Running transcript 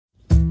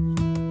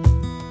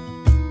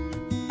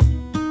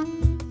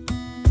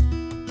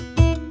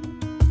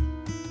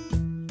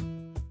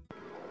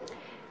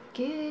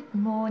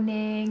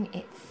morning.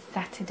 It's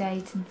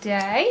Saturday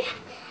today.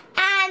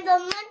 And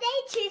on Monday,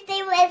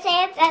 Tuesday,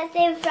 Wednesday,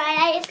 Thursday and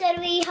Friday it's going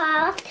to be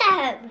half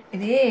term.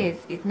 It is.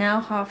 It's now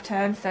half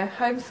term, so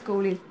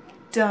homeschool is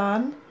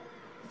done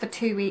for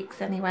 2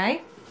 weeks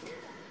anyway.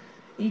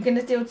 Are you going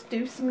to still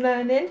do some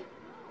learning?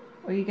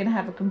 Or are you going to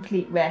have a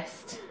complete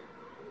rest?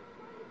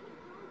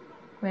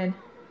 When?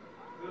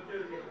 We'll do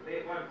a little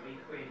bit, won't we,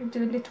 Queen? We'll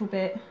do a little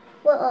bit.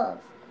 What of?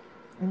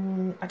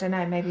 I don't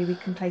know, maybe we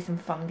can play some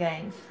fun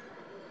games.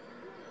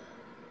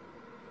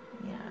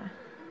 Yeah.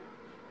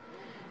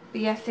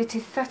 But yes, it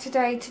is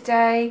Saturday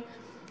today.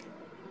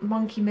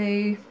 Monkey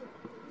Moo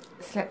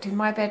slept in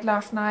my bed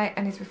last night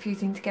and is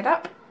refusing to get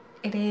up.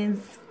 It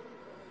is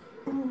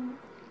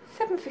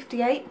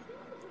 7:58.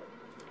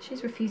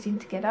 She's refusing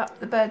to get up.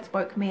 The birds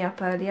woke me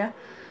up earlier,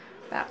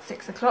 about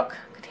 6 o'clock.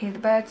 I could hear the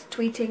birds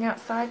tweeting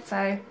outside,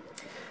 so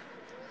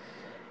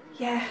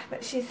yeah,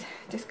 but she's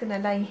just gonna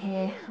lay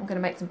here. I'm gonna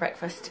make some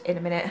breakfast in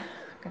a minute. I'm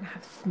gonna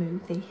have a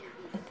smoothie,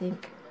 I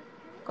think.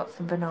 Got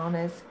some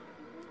bananas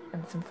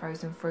and some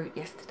frozen fruit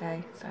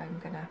yesterday, so I'm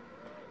gonna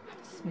have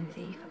a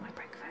smoothie for my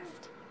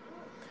breakfast.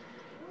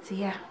 So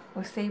yeah,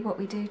 we'll see what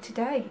we do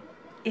today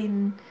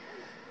in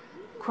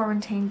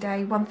quarantine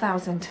day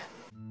 1000.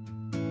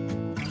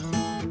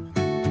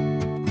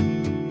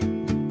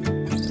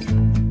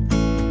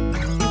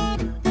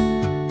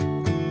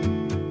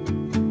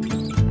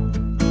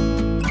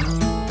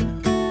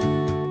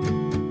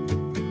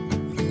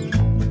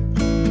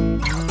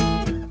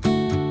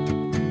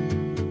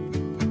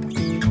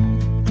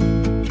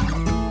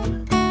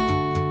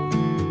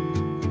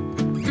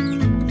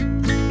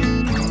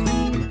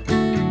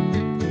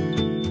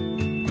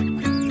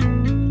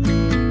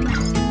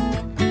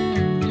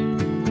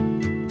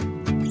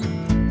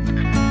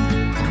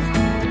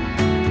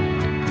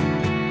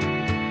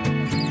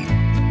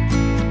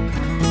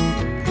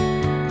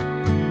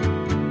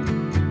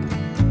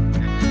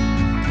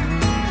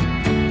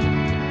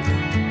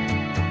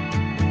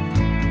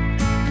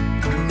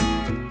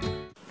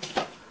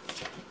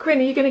 Quinn,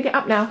 are you going to get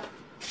up now?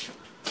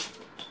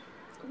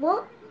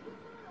 What?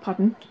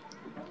 Pardon?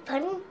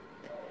 Pardon?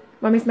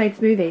 Mummy's made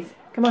smoothies.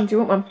 Come on, do you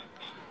want one?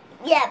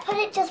 Yeah, put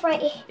it just right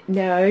here.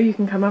 No, you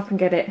can come up and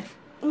get it.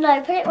 No,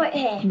 put it right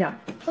here. No.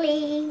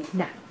 Please.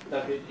 No. No,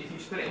 if you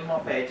spit it in my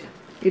bed.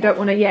 You don't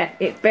want to, yeah,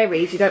 it's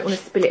berries. You don't want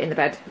to spill it in the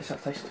bed. Let's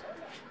have a taste.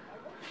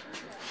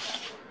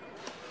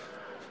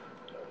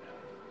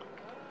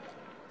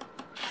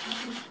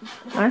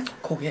 Nice.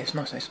 Cool, yeah, it's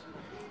nice.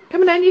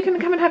 Come on then, you can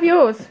come and have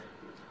yours.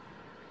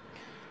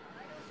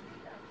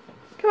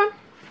 Come on.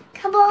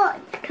 Come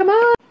on. Come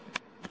on.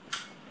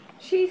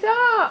 She's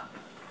up.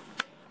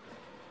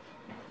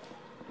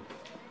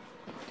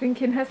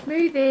 Drinking her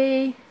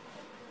smoothie.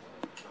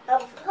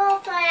 Of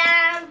course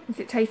I am. Is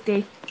it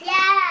tasty?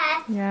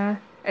 Yes. Yeah.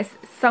 It's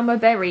summer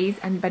berries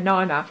and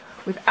banana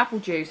with apple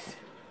juice.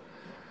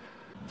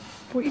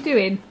 What are you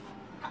doing?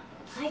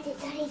 Hiding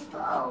Daddy's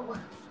bottle.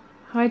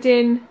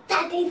 Hiding.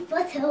 Daddy's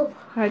bottle.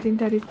 Hiding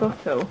Daddy's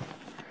bottle.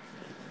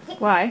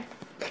 Why?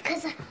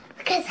 Because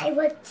I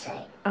would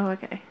say. Oh,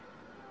 okay.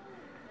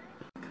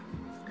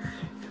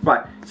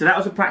 Right, so that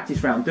was a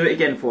practice round. Do it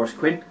again for us,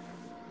 Quinn.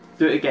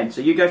 Do it again.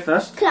 So you go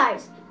first.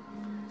 Close.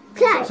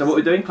 Close. So what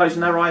we're doing,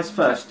 closing our eyes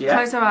first, yeah?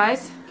 Close our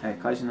eyes. Okay,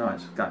 closing our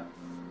eyes. Go.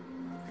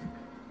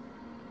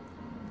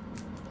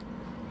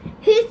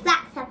 Who's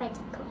that supposed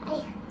to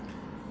play?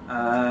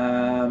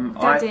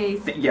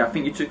 Daddy's. I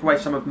think you took away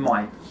some of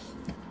mine.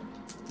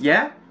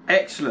 Yeah?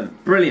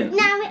 Excellent. Brilliant.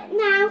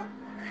 Now.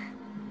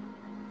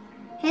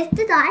 Here's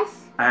the dice.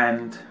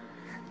 And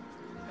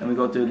we've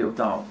got to do a little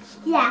dance.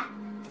 Yeah.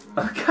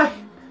 Okay.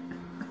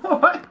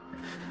 Alright.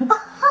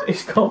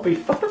 It's going to be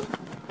fun.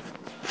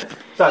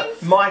 So,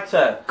 my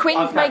turn.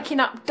 Quinn's making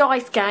up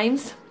dice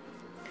games.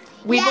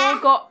 We've all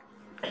got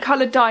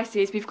coloured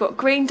dices. We've got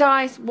green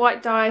dice,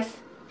 white dice,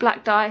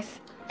 black dice,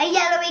 A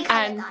yellowy colour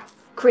and dice.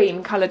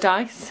 cream colour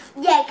dice.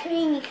 Yeah,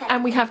 creamy colour.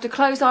 And we have to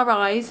close our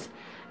eyes,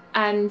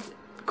 and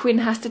Quinn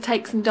has to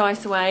take some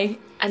dice away,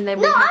 and then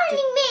we Not have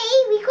only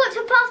me, we got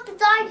to pass the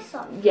dice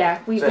on. Yeah,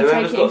 we So take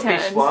whoever's it in got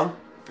this turns. one,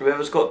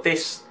 whoever's got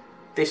this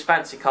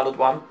fancy coloured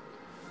one,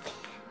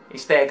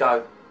 it's their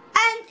go.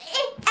 And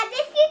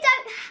if you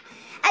don't,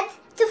 and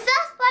the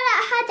first one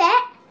that had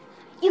it,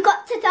 you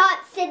got to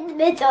dance in the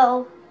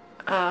middle.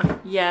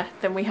 Yeah,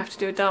 then we have to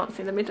do a dance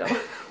in the middle.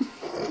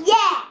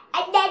 Yeah,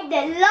 and then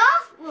the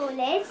last rule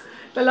is,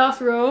 The last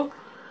rule.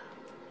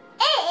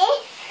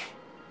 if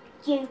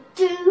you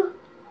do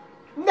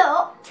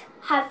not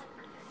have,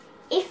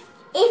 if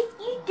you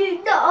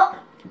do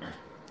not,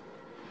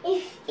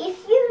 if you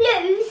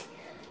lose,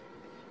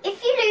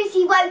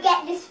 you won't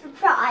get this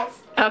surprise.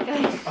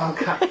 Okay.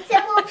 Okay. So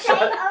we'll play a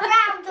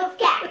round of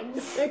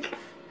games,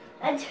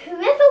 and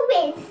whoever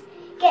wins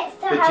gets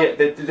to have.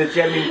 The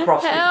gem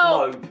encrusted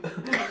Help. globe.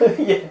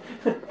 Yeah.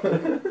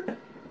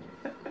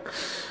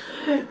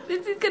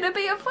 This is going to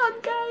be a fun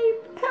game.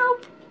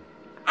 Help.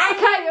 And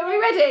Okay, are we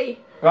ready?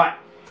 Right,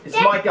 it's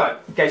my go.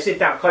 Okay, sit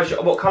down. Close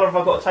your. What colour have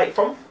I got to take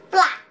from?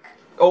 black.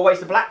 Always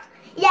the black.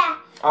 Yeah.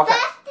 Okay.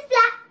 First the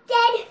black,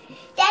 then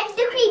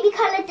Then the creamy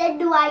colour, then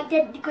the white,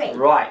 then the green.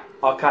 Right,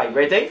 okay,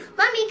 ready?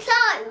 Mummy,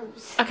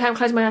 close. Okay, I'm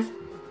closing my eyes.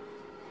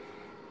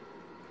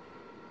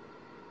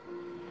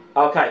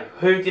 Okay,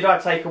 who did I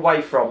take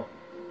away from?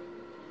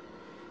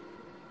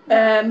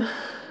 Mine.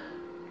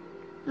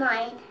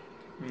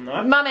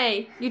 No.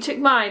 Mummy, you took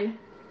mine.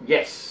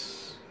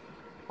 Yes.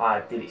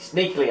 I did it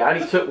sneakily. I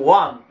only took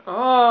one.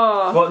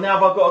 Oh. But now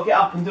I've got to get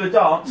up and do a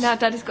dance. Now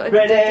Daddy's got to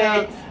Ready? do a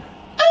dance.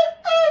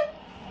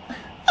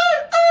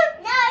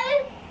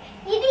 No,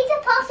 you need to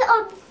pass it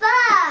on first.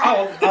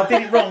 Oh, I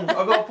did it wrong.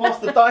 I've got to pass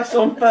the dice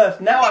on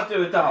first. Now I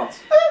do a dance.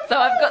 So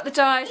I've got the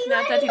dice,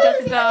 now Daddy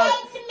does the dance.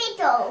 In the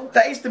middle.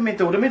 That is the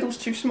middle. The middle's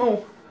too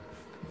small.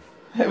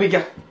 There we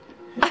go.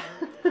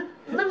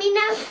 Mummy,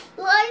 now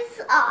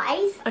close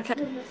eyes. Okay.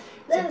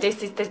 So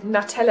this is the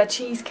Nutella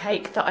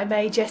cheesecake that I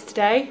made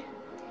yesterday.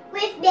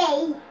 With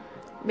me.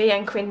 Me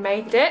and Quinn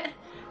made it,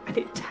 and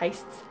it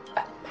tastes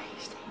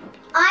amazing.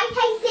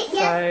 I tasted it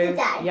yesterday.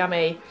 So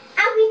yummy.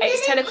 And we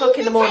It's didn't 10 o'clock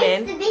in the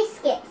morning. taste the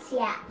biscuits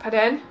yet.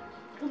 Pardon?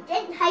 We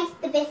didn't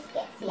taste the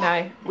biscuits yet.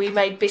 No, we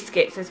made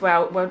biscuits as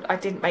well. Well, I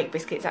didn't make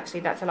biscuits actually.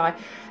 That's a lie.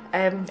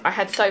 I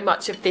had so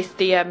much of this,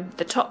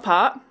 the top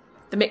part,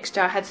 the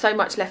mixture. I had so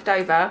much left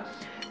over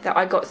that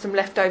I got some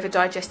leftover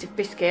digestive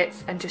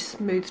biscuits and just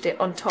smoothed it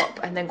on top,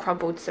 and then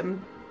crumbled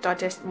some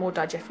more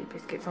digestive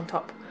biscuits on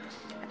top,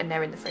 and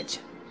they're in the fridge.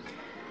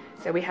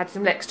 So we had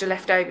some extra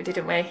left over,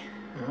 didn't we?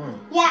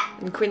 Yeah.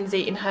 And Quinn's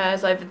eating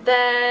hers over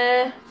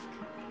there.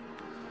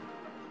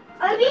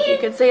 I If you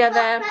can see her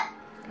there.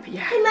 But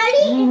yeah. I'm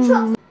only eating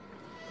chocolate.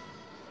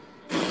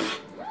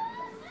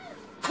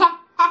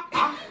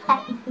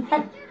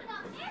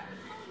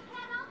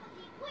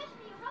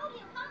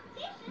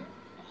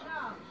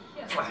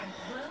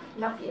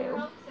 Love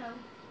you.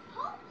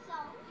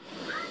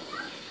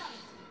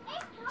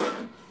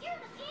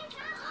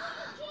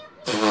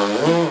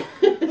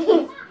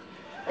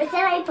 Was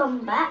there a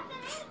bum back?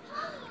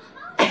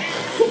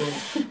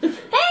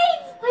 Hey,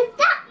 was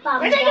that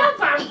bum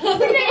back?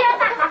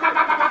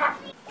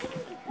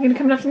 You gonna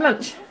come and have some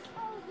lunch?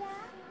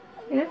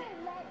 Yeah?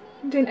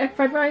 I'm doing egg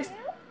fried rice.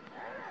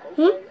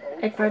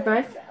 Egg fried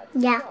rice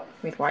Yeah.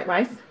 with white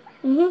rice.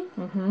 Whoever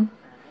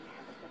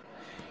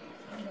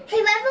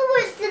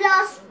was the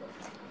last...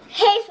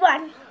 Here's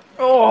one.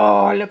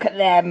 Oh, look at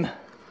them.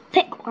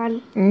 Pick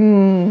one.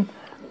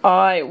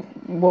 I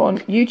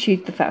want, you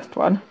choose the first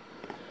one.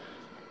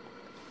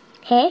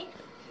 Here.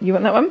 You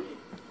want that one?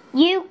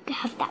 You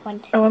have that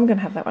one. Oh, I'm gonna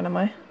have that one, am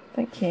I?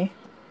 Thank you.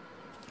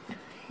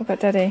 What about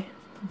Daddy?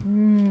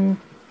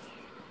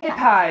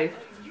 Hippo.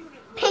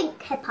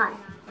 Pink hippo.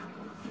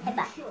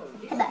 Hippo.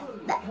 Hippo.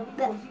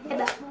 Hippo.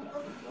 Hippo.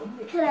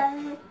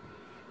 Hello.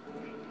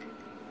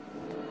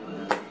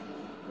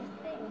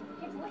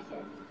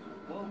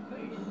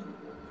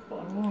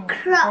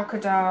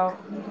 Crocodile.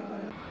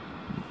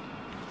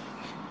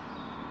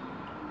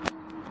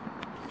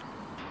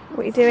 What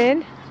are you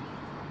doing?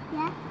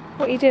 Yeah.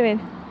 What are you doing?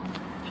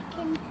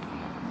 Picking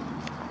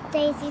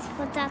daisies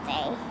for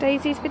Daddy.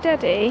 Daisies for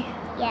Daddy?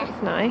 Yeah.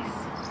 That's nice.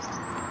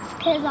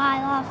 Because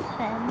I love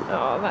him.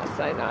 Oh, that's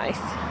so nice.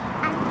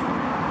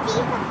 And see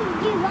if I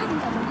can do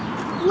random.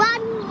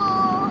 One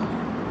more.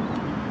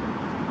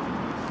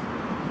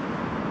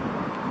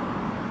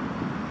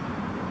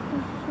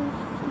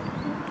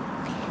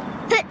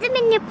 Put them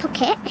in your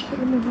pocket. Put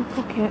them in my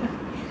pocket.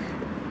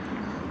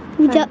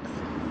 Ducks.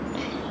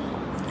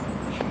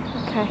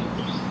 Okay.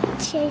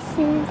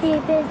 Chasing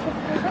the birds.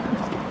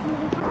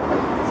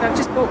 So I've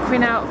just brought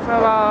Quinn out for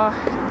our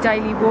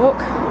daily walk,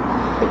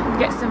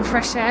 get some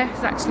fresh air.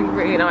 It's actually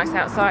really nice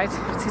outside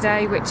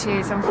today, which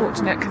is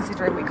unfortunate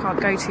considering we can't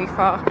go too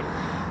far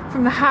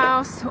from the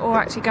house or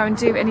actually go and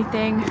do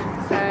anything.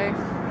 So,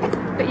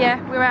 but yeah,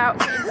 we're out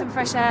getting some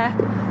fresh air,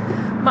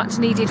 much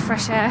needed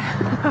fresh air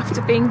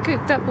after being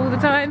cooped up all the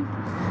time.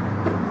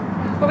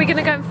 What are we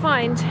gonna go and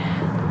find?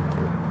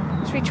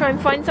 Should we try and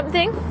find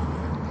something?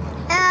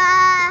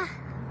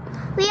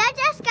 We are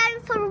just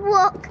going for a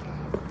walk,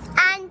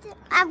 and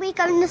we're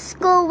going the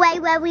school way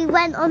where we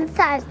went on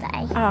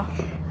Thursday. Oh,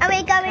 And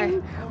we're going.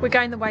 okay. We're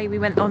going the way we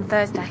went on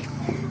Thursday.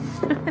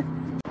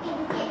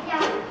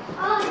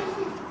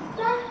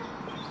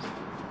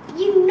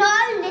 You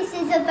know this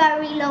is a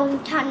very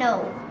long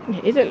tunnel.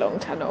 It is a long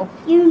tunnel.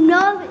 You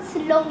know it's a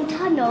long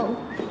tunnel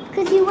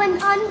because you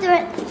went under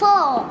it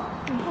before.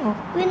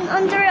 Oh. We went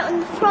under it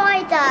on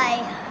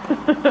Friday.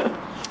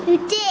 You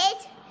did.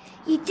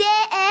 You did.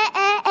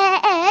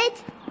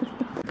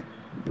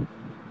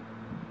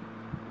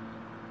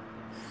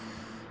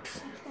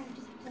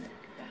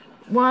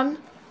 1,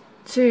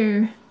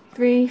 2,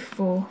 3,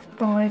 4,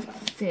 5,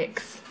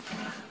 6.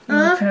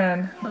 Your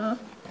turn.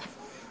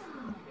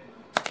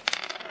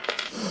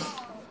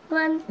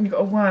 One. You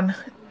got a 1.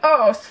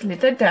 Oh,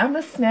 slithered down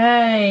the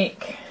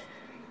snake.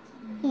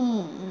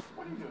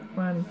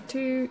 1,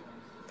 2,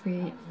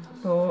 3,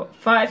 4,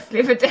 5.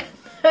 Slithered down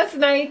the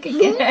snake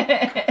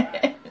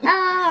again.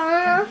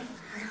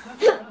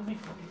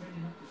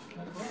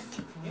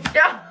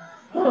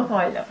 Oh,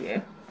 I love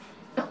you.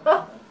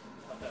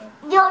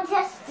 You're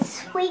just a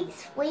sweet,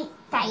 sweet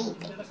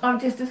baby. I'm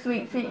just a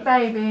sweet, sweet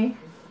baby.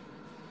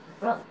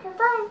 Rock the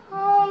boat,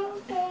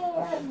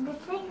 baby, the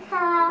big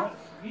car.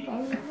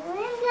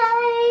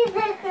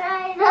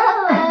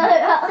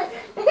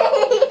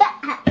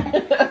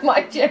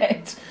 My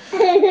jet.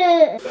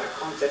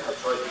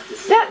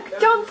 Look,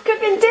 John's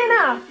cooking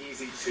dinner.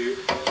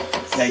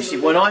 Now you see,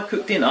 when I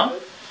cook dinner,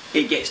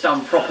 it gets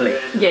done properly.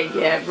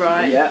 Yeah,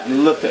 right. Yeah,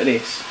 look at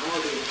this.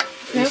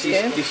 This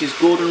is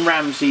Gordon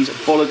Ramsay's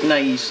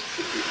bolognese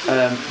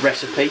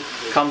recipe.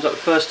 Comes up the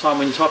first time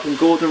when you type in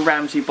Gordon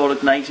Ramsay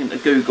bolognese into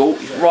Google.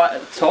 It's right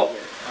at the top.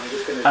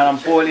 And I'm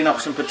boiling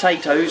up some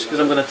potatoes because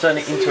I'm going to turn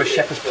it into a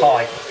shepherd's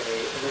pie.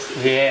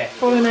 Yeah.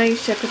 Bolognese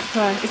shepherd's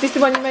pie. Is this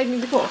the one you made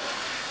me before?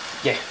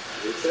 Yeah.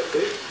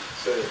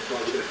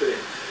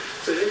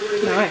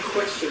 Nice.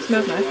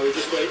 Smells nice.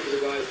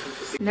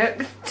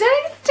 Looks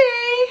tasty.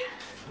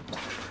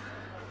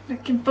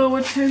 Looking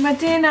forward to my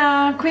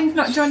dinner. Quinn's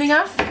not joining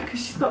us because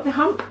she's got the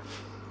hump.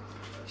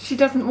 She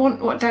doesn't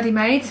want what Daddy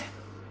made.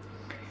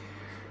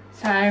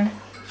 So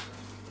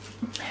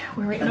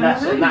we're eating on our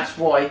own. And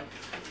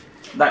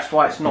that's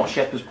why it's not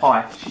shepherd's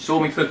pie. She saw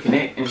me cooking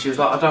it and she was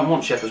like, I don't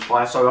want shepherd's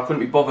pie, so I couldn't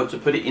be bothered to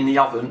put it in the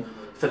oven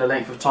for the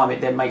length of time it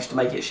then makes to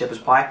make it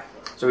shepherd's pie.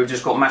 So we've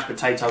just got mashed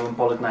potato and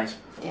bolognese.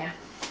 Yeah.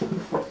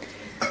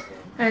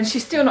 And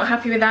she's still not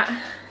happy with that.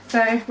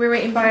 So we're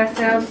eating by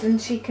ourselves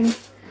and she can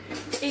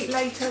eat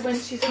later when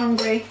she's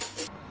hungry.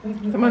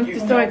 Someone's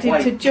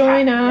decided to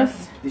join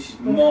us. This is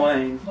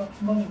mine.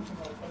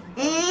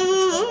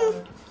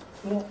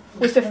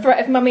 Was the threat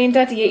of Mummy and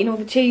Daddy eating all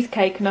the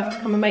cheesecake enough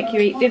to come and make you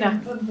eat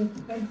dinner?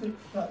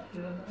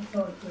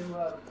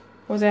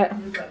 Was it?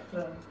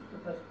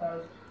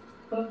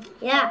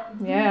 Yeah.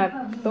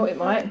 Yeah, I thought it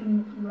might.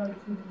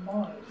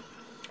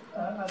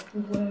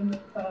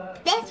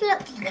 This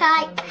looks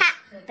like cat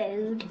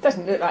food.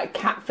 Doesn't look like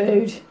cat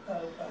food.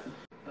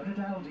 But at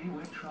Aldi,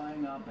 we're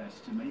trying our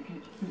best to make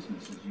it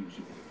business as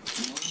usual.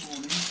 Tomorrow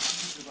morning,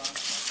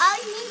 I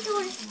need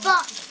all the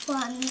spark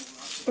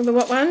ones. All the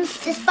what ones?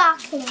 The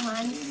sparkling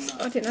ones.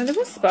 I didn't know there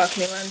was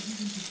sparkling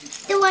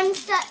ones. The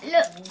ones that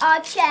look are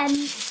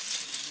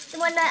gems. The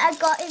one that I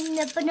got in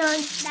the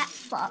banana snack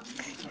box.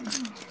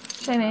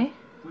 Show me.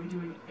 we're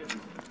doing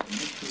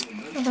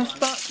everything. Are there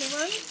sparkling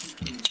ones?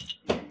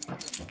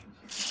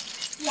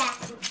 Yeah.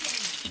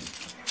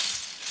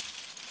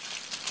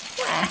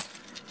 Where?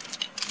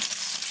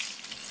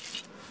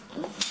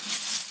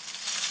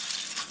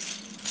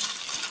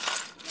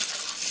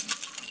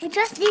 We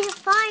just need to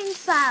find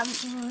some.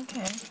 Oh,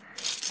 okay.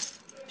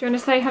 Do you want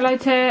to say hello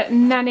to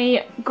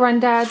Nanny,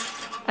 Grandad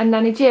and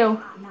Nanny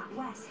Jill?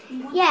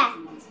 Yeah,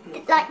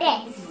 like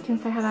this. Do you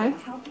want to say hello?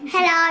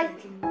 Hello.